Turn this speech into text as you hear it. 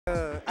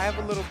I have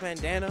a little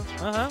bandana,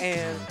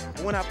 and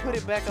when I put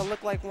it back, I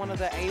look like one of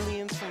the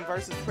aliens from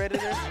versus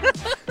Predator.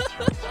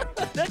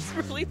 That's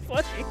really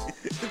funny.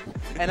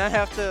 And I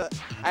have to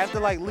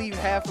like leave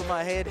half of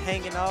my head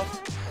hanging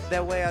off.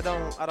 That way I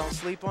don't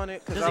sleep on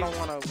it because I don't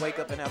want to wake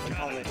up and have to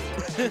comb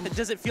it.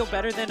 Does it feel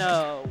better than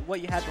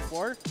what you had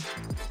before?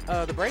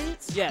 The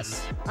braids?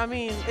 Yes. I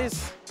mean,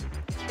 it's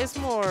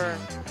more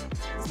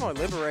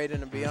liberating,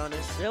 to be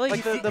honest. Really?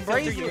 Like the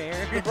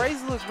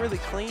braids look really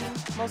clean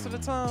most of the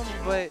time,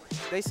 but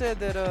they said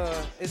that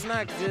it's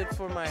not good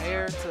for my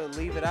hair to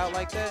leave it out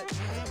like that,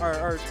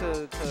 or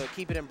to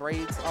keep it in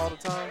braids all the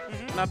time.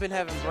 And I've been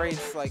having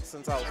braids like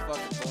since I was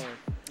fucking born.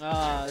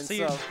 So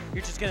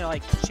you're just gonna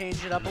like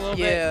change it up a little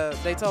bit? Yeah,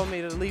 they told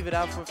me to leave it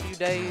out for a few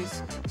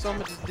days, so I'm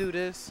gonna just do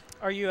this.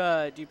 Are you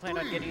do you plan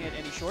on getting it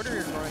any shorter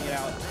or growing it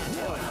out?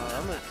 Hell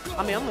no,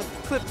 I'm gonna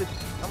clip it.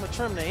 I'm gonna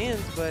trim the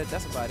ends, but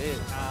that's about it.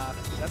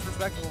 That's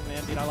respectable,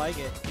 man, dude. I like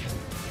it.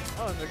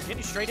 Oh, they're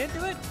getting straight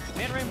into it?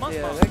 Manrey Monkmonk.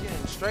 Yeah, they're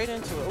getting straight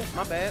into it. Oh,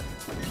 my bad.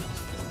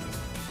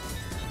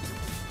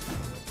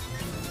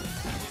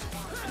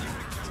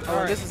 Oh,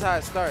 right. This is how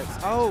it starts.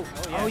 Oh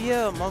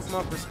yeah,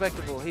 Monkmonk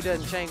respectable. He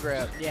doesn't chain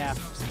grab. Yeah,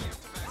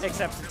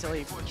 except until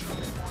he...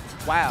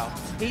 Wow,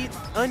 he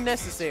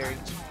unnecessary.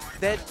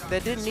 That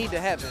didn't need to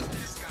happen.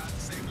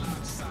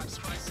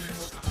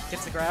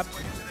 Gets the grab.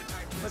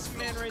 What's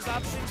Manrey's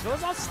option?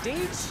 Goes off stage.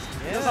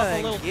 Yeah, goes off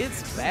a little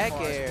gets back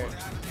air.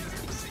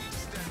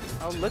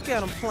 Oh, look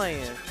at him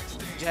playing.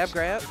 Jab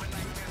grab.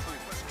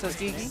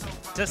 Tuskegee.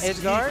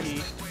 Edge guard.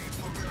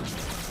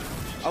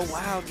 Oh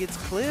wow, gets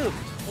clipped.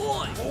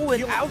 Oh,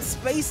 and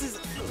outspaces.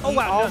 Oh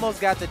wow,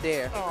 almost got the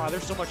dare. Oh,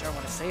 there's so much I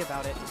want to say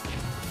about it.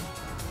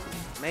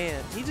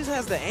 Man, he just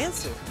has the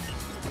answer.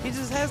 He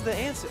just has the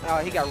answer. Oh,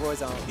 he got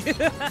Roy's on.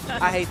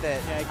 I hate that.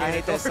 Yeah, I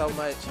hate that so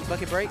much.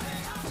 Bucket break.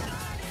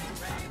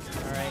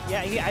 All right.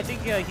 Yeah, I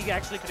think he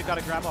actually could have got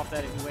a grab off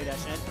that if he way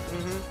dash in.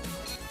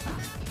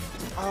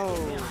 Oh,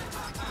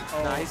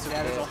 nice.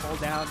 That is a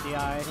hold down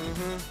DI.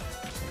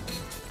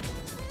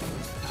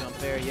 Jump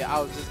there. Yeah, I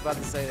was just about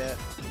to say that.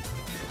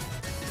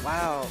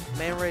 Wow,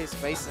 Manrey's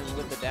facing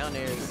with the down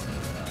airs,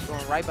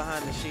 going right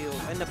behind the shield,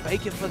 and the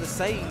bacon for the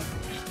save.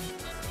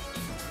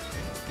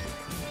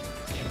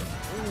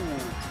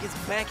 Ooh,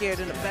 gets back aired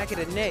in the back of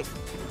the neck.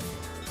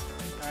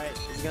 All right,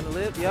 is he gonna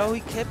live? Yo, he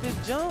kept his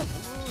jump.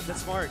 Ooh,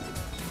 that's smart.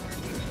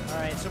 All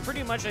right, so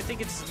pretty much I think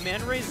it's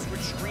Manrey's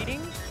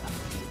retreating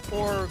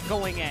or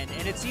going in,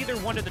 and it's either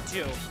one of the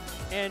two.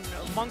 And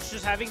Monk's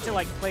just having to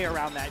like play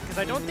around that because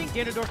I don't think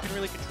Ganon can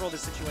really control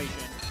this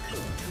situation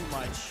too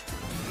much.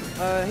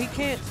 He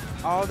can't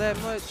all that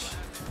much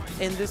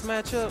in this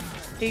matchup.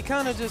 He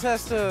kind of just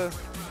has to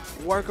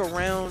work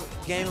around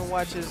Game &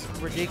 Watch's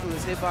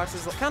ridiculous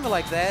hitboxes, kind of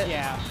like that.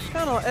 Yeah.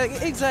 Kind of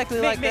exactly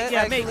like that,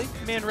 yeah, actually.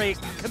 Make Manrey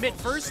commit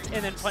first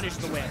and then punish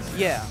the win.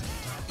 Yeah.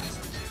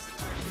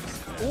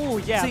 Oh,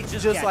 yeah. See,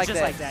 just like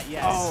that,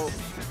 yes. Oh,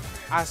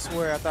 I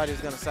swear I thought he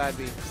was going to side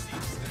B.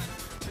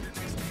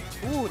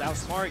 Ooh, that was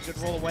smart. Good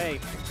roll away.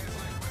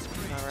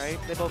 All right,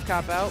 they both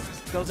cop out.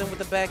 Goes in with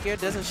the back air,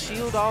 doesn't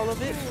shield all of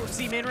it. Ooh,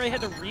 see, Manrey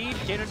had to read.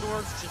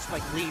 Ganon just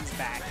like leans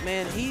back.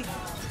 Man,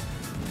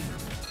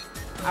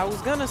 I was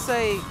gonna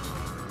say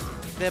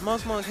that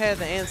Monkmonk had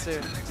the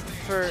answer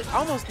for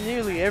almost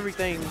nearly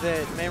everything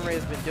that Manrey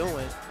has been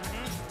doing.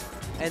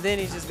 And then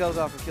he just goes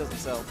off and kills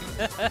himself.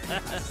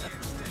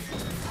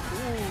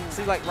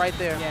 See, like right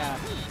there. Yeah.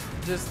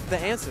 Just the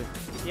answer.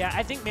 Yeah,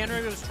 I think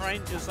Manrey was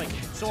trying, just like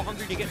so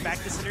hungry to get back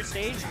to center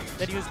stage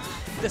that he was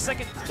the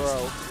second.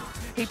 Bro,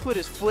 he put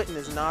his foot in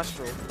his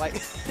nostril. Like,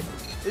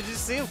 did you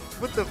see him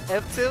with the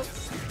F tilt?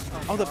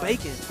 Oh, the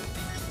bacon.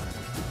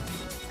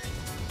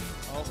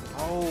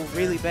 Oh,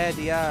 really bad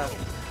DI.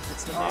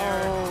 It's the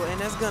oh, and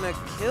that's gonna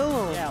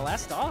kill him. Yeah,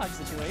 last dog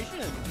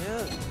situation.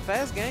 Yeah,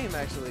 fast game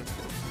actually.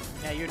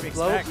 Yeah, you'd expect.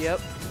 Globe, yep.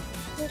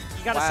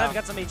 You got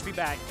got some HP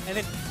back, and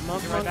then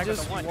Monkmonk right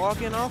just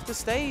walking off the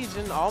stage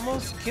and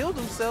almost killed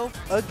himself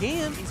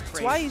again,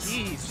 twice.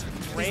 He's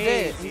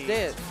dead. He's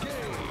dead.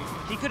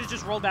 He could have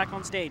just rolled back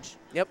on stage.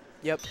 Yep.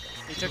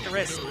 He took the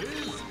risk.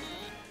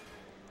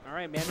 All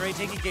right, Manrey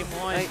taking game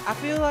one. Like, I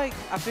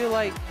feel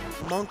like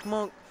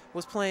Monkmonk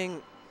was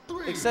playing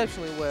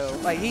exceptionally well.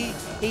 Like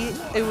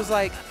it was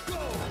like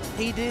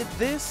he did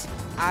this,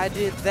 I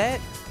did that.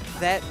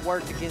 That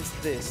worked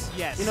against this.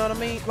 Yes. You know what I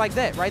mean? Like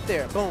that right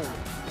there. Boom.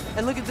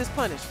 And look at this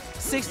punish.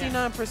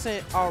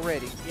 69%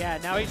 already. Yeah,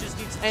 now he just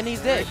needs... And he's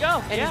dead. There you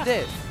go. And he's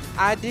dead.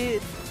 I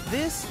did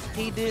this,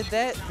 he did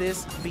that,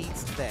 this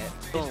beats that.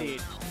 Boom.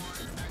 Indeed.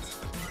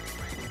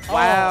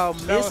 Wow,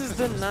 misses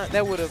the nut.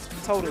 That would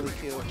have totally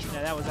killed.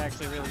 Yeah, that was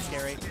actually really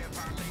scary.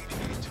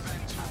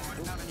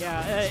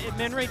 Yeah,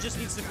 Manrey just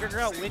needs to figure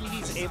out when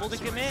he's able to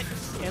commit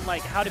and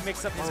like how to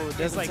mix up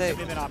his like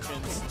commitment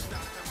options.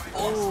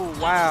 Oh,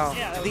 wow.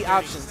 Yeah, the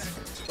options.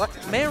 Like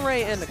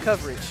Manrey and the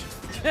coverage.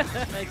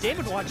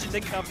 David watching the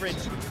coverage.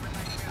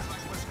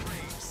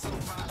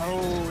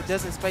 Oh,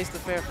 doesn't space the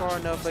fair far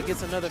enough, but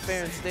gets another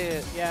fair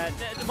instead. Yeah,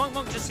 the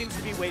Monkmonk just seems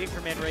to be waiting for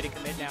Manrey to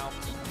commit now.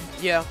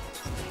 Yeah.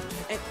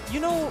 And you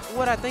know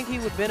what I think he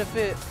would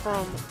benefit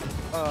from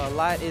a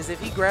lot is if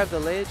he grabbed the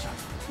ledge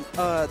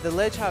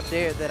hop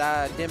there that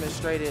I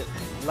demonstrated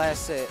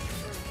last set.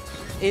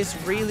 It's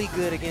really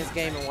good against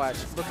Game & Watch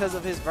because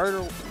of his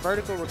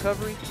vertical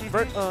recovery.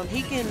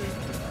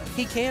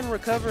 He can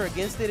recover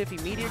against it if he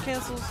meteor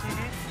cancels,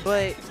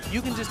 but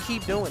you can just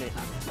keep doing it.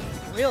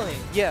 Really?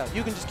 Yeah,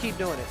 you can just keep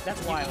doing it.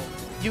 That's wild.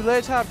 You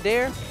ledge hop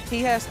there,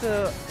 he has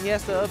to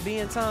up B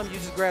in time. You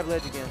just grab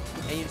ledge again,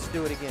 and you just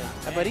do it again.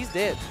 Man. But he's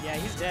dead. Yeah,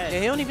 he's dead. Yeah,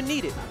 he don't even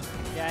need it.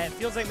 Yeah, it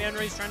feels like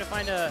Manrey's trying to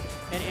find an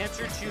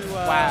answer to.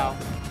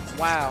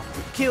 Wow.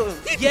 Kill him.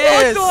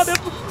 Yes. On him.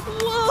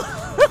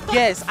 Whoa.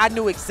 Yes, I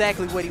knew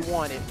exactly what he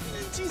wanted.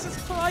 Jesus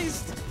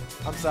Christ.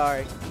 I'm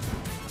sorry.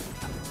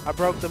 I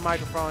broke the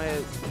microphone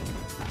head.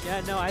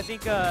 Yeah, no, I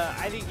think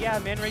yeah,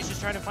 Manrey's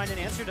just trying to find an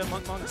answer to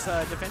Monkmonk's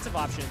defensive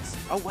options.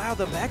 Oh wow,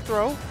 the back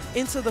throw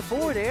into the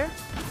forward air.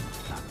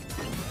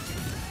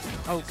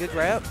 Oh, good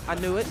grab. I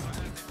knew it.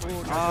 Ooh, do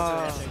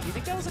you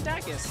think that was a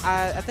Dacus?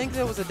 I think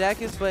that was a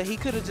Dacus, but he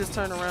could have just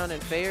turned around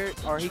and fared,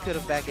 or he could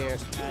have back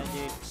aired.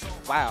 Indeed.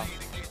 Wow.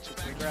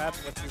 Grab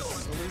with his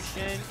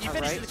solution. He All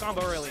finished right. the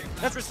combo early.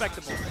 That's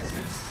respectable.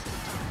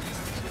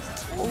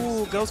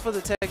 Ooh, goes for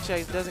the tech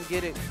chase, doesn't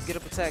get it. Get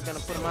up attack, gonna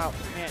put him out.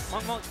 Man,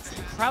 Monkmonk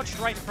crouched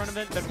right in front of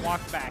him, then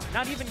walked back.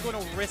 Not even going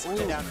to risk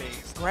the down B.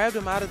 Grabbed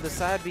him out of the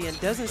side B and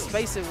doesn't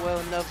space it well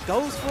enough.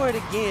 Goes for it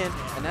again,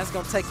 and that's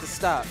gonna take the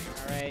stop.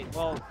 All right,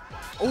 well.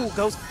 Ooh,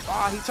 goes.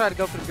 Oh, he tried to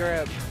go for the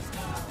grab.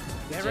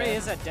 Manrey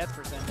is at death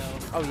percent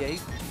though. Oh yeah,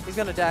 he's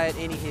gonna die at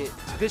any hit.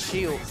 Good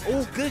shield.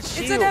 Oh, good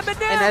shield. It's an M&M!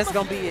 And that's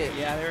gonna be it.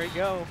 Yeah, there we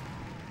go.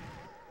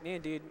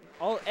 Man, dude,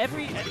 all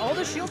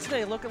the shields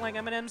today looking like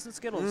M&Ms and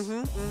Skittles.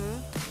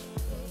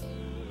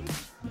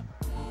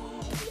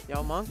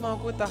 Yo,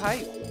 Monkmonk with the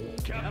hype.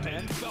 Yeah,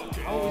 man.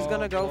 Oh, he's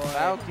gonna go boy.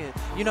 Falcon.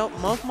 You know,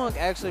 Monkmonk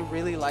actually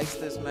really likes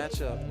this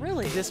matchup.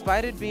 Really?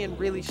 Despite it being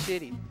really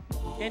shitty.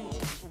 And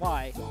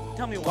why?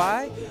 Tell me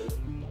why. Why?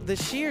 The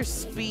sheer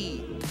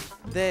speed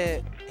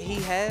that he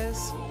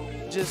has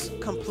just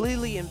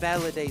completely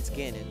invalidates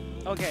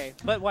Ganon. Okay,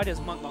 but why does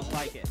Monkmonk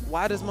like it?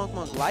 Why does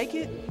Monkmonk like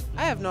it?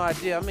 I have no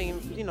idea. I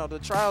mean, you know, the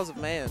trials of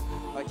man.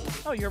 Like,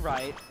 Oh, you're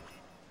right.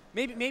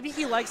 Maybe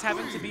he likes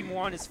having to be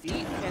more on his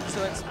feet, and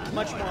so it's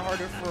much more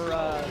harder for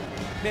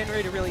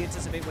Manrey to really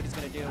anticipate what he's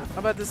going to do. I'm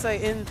about to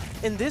say,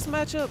 in this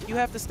matchup, you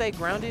have to stay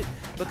grounded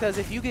because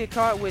if you get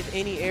caught with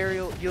any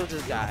aerial, you'll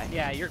just die.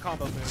 Yeah, your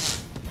combo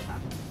move.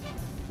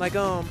 Like,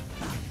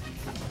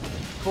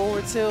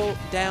 forward tilt,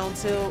 down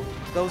tilt,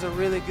 those are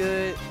really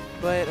good,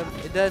 but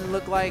it doesn't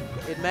look like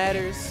it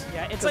matters.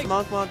 Yeah, it's because like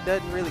Monkmonk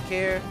doesn't really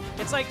care.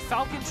 It's like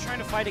Falcon's trying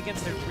to fight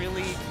against a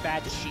really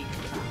bad sheep.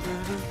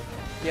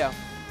 Yeah.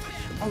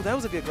 Oh, that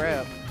was a good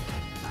grab.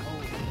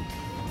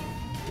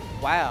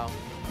 Wow.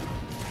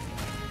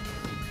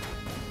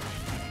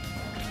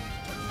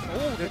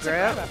 Oh, good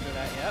grab grab. after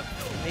that. Yep.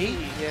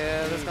 Neat.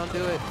 Yeah, that's gonna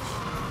do it.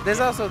 There's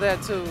also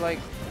that too. Like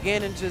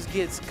Ganon just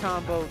gets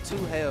combo to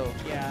hell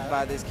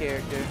by this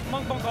character.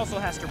 Monkmonk also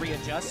has to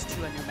readjust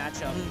to a new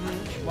matchup,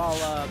 while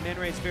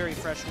Manrey's very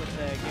fresh with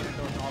the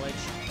Ganondorf knowledge.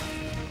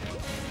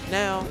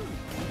 Now,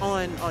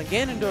 on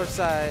Ganondorf's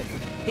side,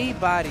 he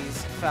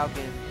bodies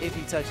Falcon if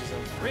he touches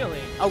him. Really?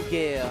 Oh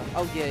yeah.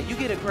 Oh yeah. You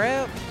get a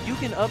grab, you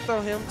can up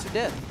throw him to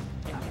death.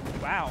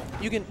 Wow.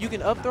 You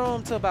can up throw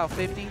him to about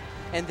 50,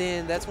 and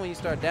then that's when you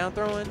start down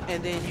throwing,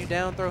 and then you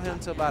down throw him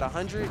to about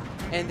 100,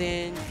 and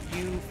then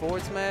you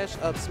forward smash,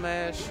 up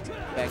smash,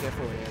 back and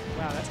forward.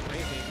 Wow, that's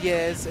crazy.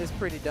 Yeah, it's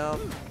pretty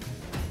dumb.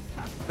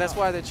 That's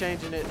why they're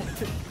changing it.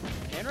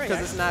 Because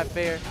it's not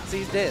fair. See,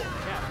 he's dead.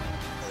 Yeah.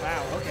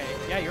 Wow, okay.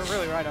 Yeah, you're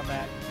really right on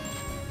that.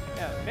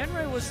 Yeah,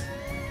 Manrey was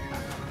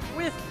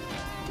with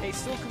a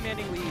still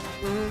commanding lead.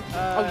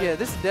 Oh yeah,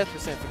 this is death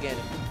percent for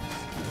Ganon.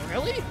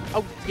 Really?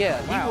 Oh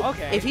yeah. Wow,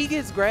 okay. If he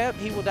gets grabbed,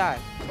 he will die.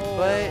 Oh.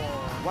 But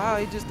wow,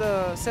 he just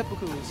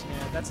seppukus.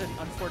 Yeah, that's an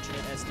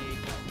unfortunate SD.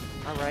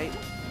 All right,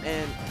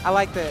 and I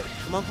like that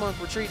Monkmonk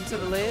retreating to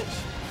the ledge,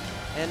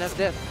 and that's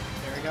death.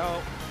 There we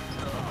go.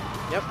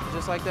 Yep,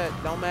 just like that.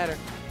 Don't matter.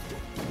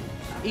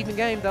 Even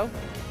game though.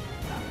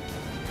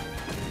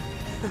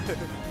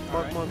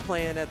 Monkmonk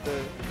playing at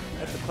the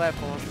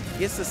platform.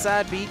 Gets the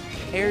side beat,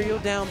 aerial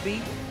down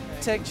beat,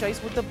 tech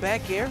chase with the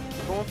back air,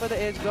 going for the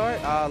edge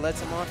guard.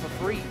 Lets him on for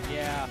free.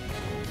 Yeah.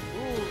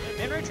 Ooh,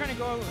 Manrey trying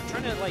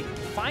to like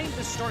find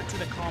the start to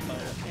the combo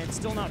and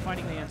still not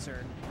finding the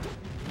answer.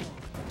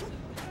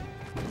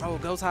 Oh,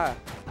 goes high.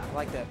 I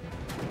like that.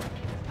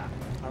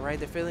 All right,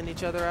 they're filling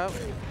each other out.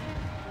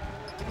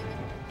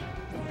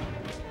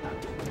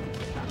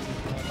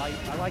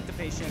 I like the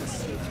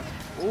patience.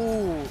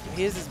 Ooh,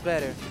 his is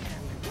better.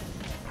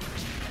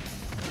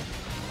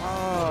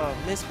 Oh,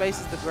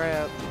 misspaces the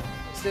grab.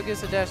 Still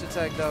gets a dash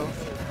attack though.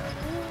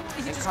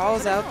 And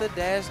calls out the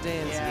dash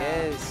dance. Yeah.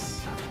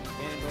 Yes.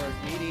 Ganondorf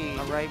meaty.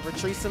 All right,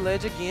 retreats the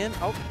ledge again.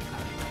 Oh. All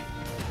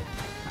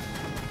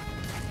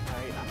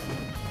right.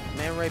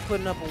 Manrey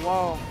putting up a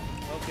wall.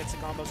 Oh, gets the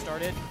combo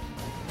started.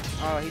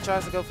 Oh, he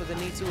tries to go for the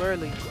knee too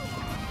early.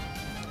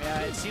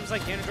 Yeah, it seems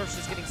like Ganondorf's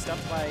just getting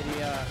stuffed by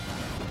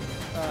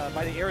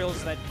the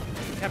aerials that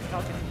Captain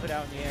Falcon put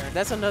out in the air.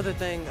 That's another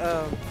thing.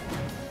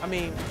 I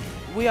mean,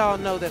 we all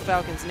know that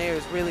Falcon's Nair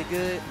is really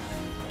good.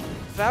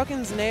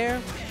 Falcon's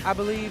Nair, I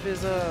believe,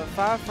 is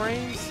 5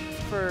 frames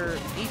for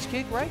each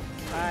kick, right?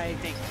 I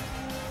think.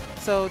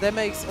 So that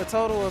makes a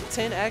total of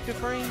 10 active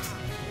frames.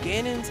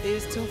 Ganon's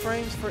is 2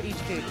 frames for each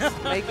kick,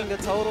 making a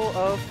total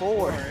of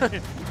 4.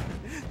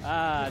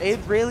 It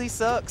really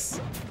sucks.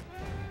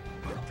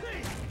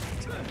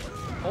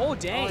 Oh,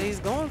 dang. Oh, he's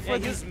going for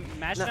he's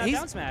mashing out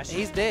down smash.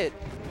 He's dead.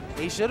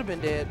 He should have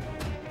been dead.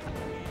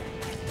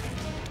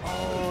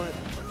 Oh,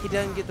 he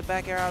doesn't get the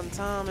back air out in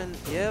time, and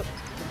yep.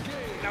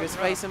 Good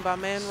spacing by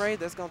Manrey.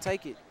 That's going to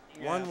take it.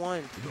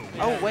 1-1.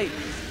 Yeah. Oh, wait.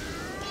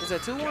 Is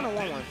that 2-1 or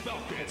 1-1?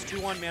 It's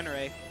 2-1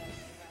 Manrey.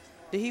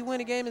 Did he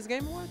win a game as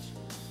Game & Watch?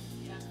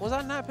 Was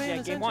I not paying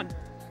attention? Game 1.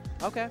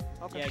 Okay.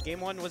 Yeah, game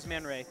 1 was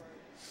Manrey.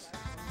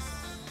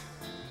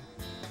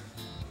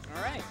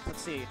 All right,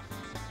 let's see.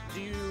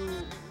 Do you...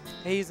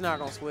 He's not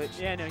going to switch.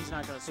 Yeah, no, he's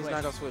not going to switch. He's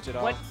not going to switch at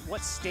all.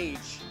 What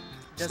stage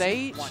does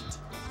he want?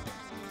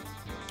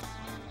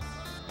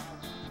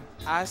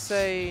 I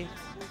say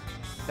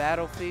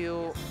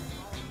Battlefield,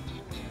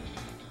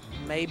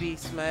 maybe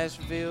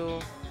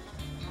Smashville.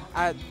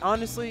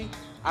 Honestly,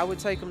 I would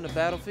take him to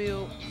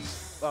Battlefield.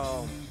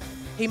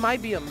 He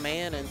might be a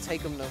man and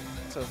take him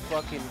to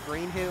fucking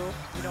Green Hill.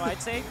 You know,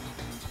 I'd say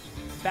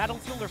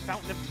Battlefield or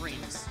Fountain of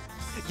Dreams.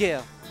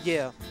 Yeah.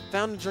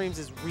 Fountain of Dreams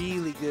is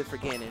really good for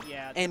Ganon.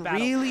 Yeah, and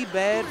really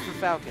bad for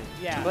Falcon.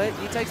 Yeah. But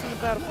he takes him to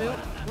Battlefield.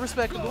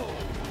 Respectable.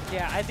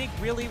 Yeah, I think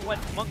really what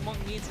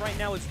Monkmonk needs right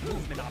now is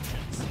movement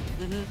options.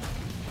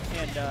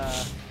 And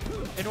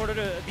in order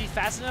to be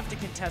fast enough to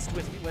contest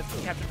with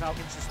Captain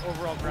Falcon's just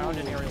overall ground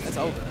and aerial That's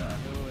speed. over.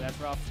 Ooh, that's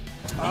rough.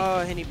 Oh,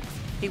 and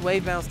he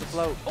wave bounced the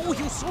float. Oh,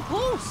 he was so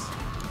close.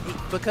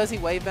 Because he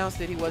wave bounced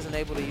it, he wasn't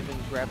able to even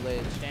grab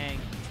ledge. Dang,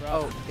 that's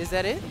rough. Oh, is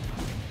that it?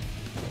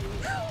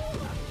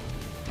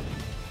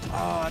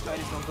 Oh, I thought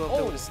he was going to go up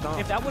there with a stomp.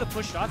 If that would have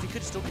pushed off, he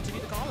could still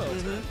continue the combo.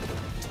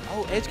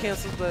 Oh, edge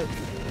cancels, but...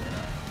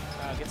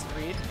 Gets the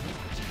read.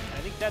 I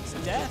think that's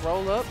death.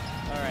 Roll up.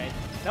 All right.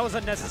 That was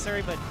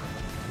unnecessary, but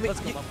let's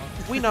go,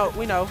 Monkmonk. We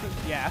know.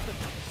 Yeah.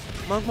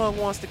 Monkmonk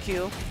wants to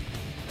kill.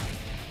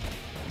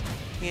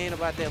 He ain't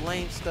about that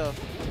lame stuff.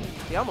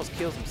 He almost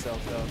kills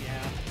himself, though.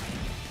 Yeah.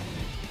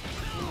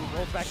 Ooh,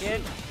 rolls back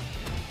in.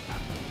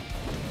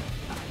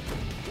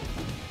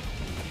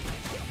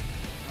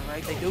 All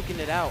right, they duking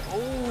it out.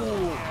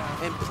 Oh,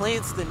 yeah. and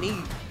plants the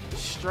knee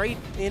straight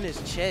in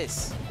his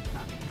chest.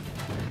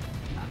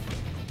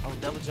 Oh,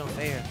 double jump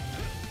air.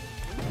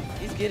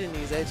 He's getting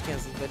these edge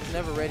cancels, but he's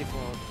never ready for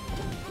them.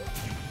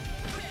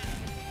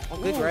 Oh,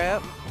 good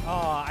grab.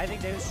 Oh, I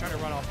think they was trying to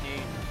run off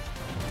knee.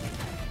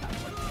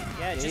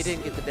 Yeah, He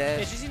didn't get the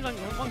dash. It just seems like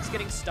Monkmonk's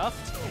getting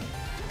stuffed.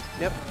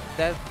 Yep,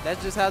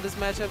 that's just how this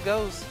matchup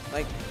goes.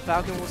 Like,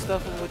 Falcon will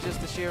stuff him with just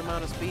the sheer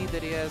amount of speed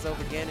that he has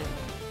over Ganon.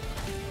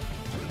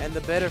 And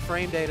the better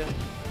frame data.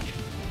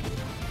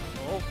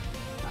 Oh,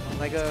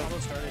 like combo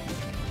started.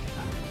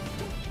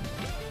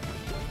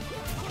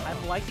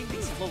 I'm liking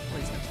these float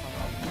placements from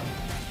him.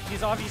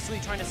 He's obviously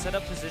trying to set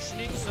up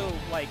positioning, so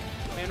like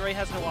Manrey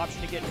has no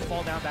option to get and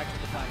fall down back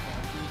to the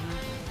platform.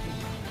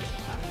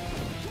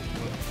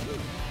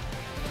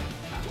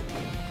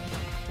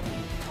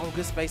 Oh,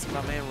 good spacing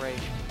by Manrey.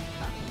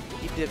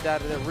 He dipped out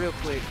of there real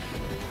quick.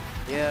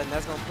 Yeah, and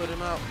that's gonna put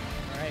him out.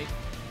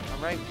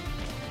 All right.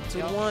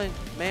 2-1,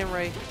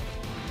 Manrey.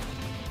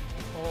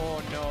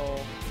 Oh no.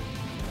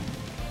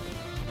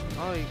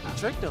 Oh, he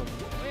tricked him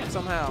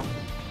somehow.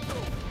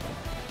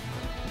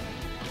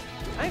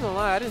 I ain't gonna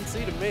lie, I didn't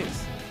see the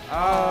mix.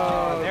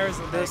 Oh, there's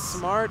the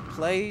smart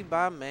play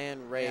by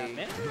Manrey. Yeah,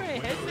 Manrey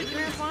heading to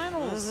grand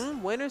finals.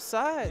 Winner's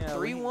side, Yeah,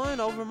 3-1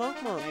 over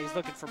Monkmonk. Yeah, he's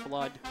looking for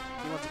blood.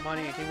 He wants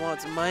money. He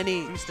wants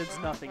money. Houston's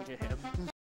nothing to him.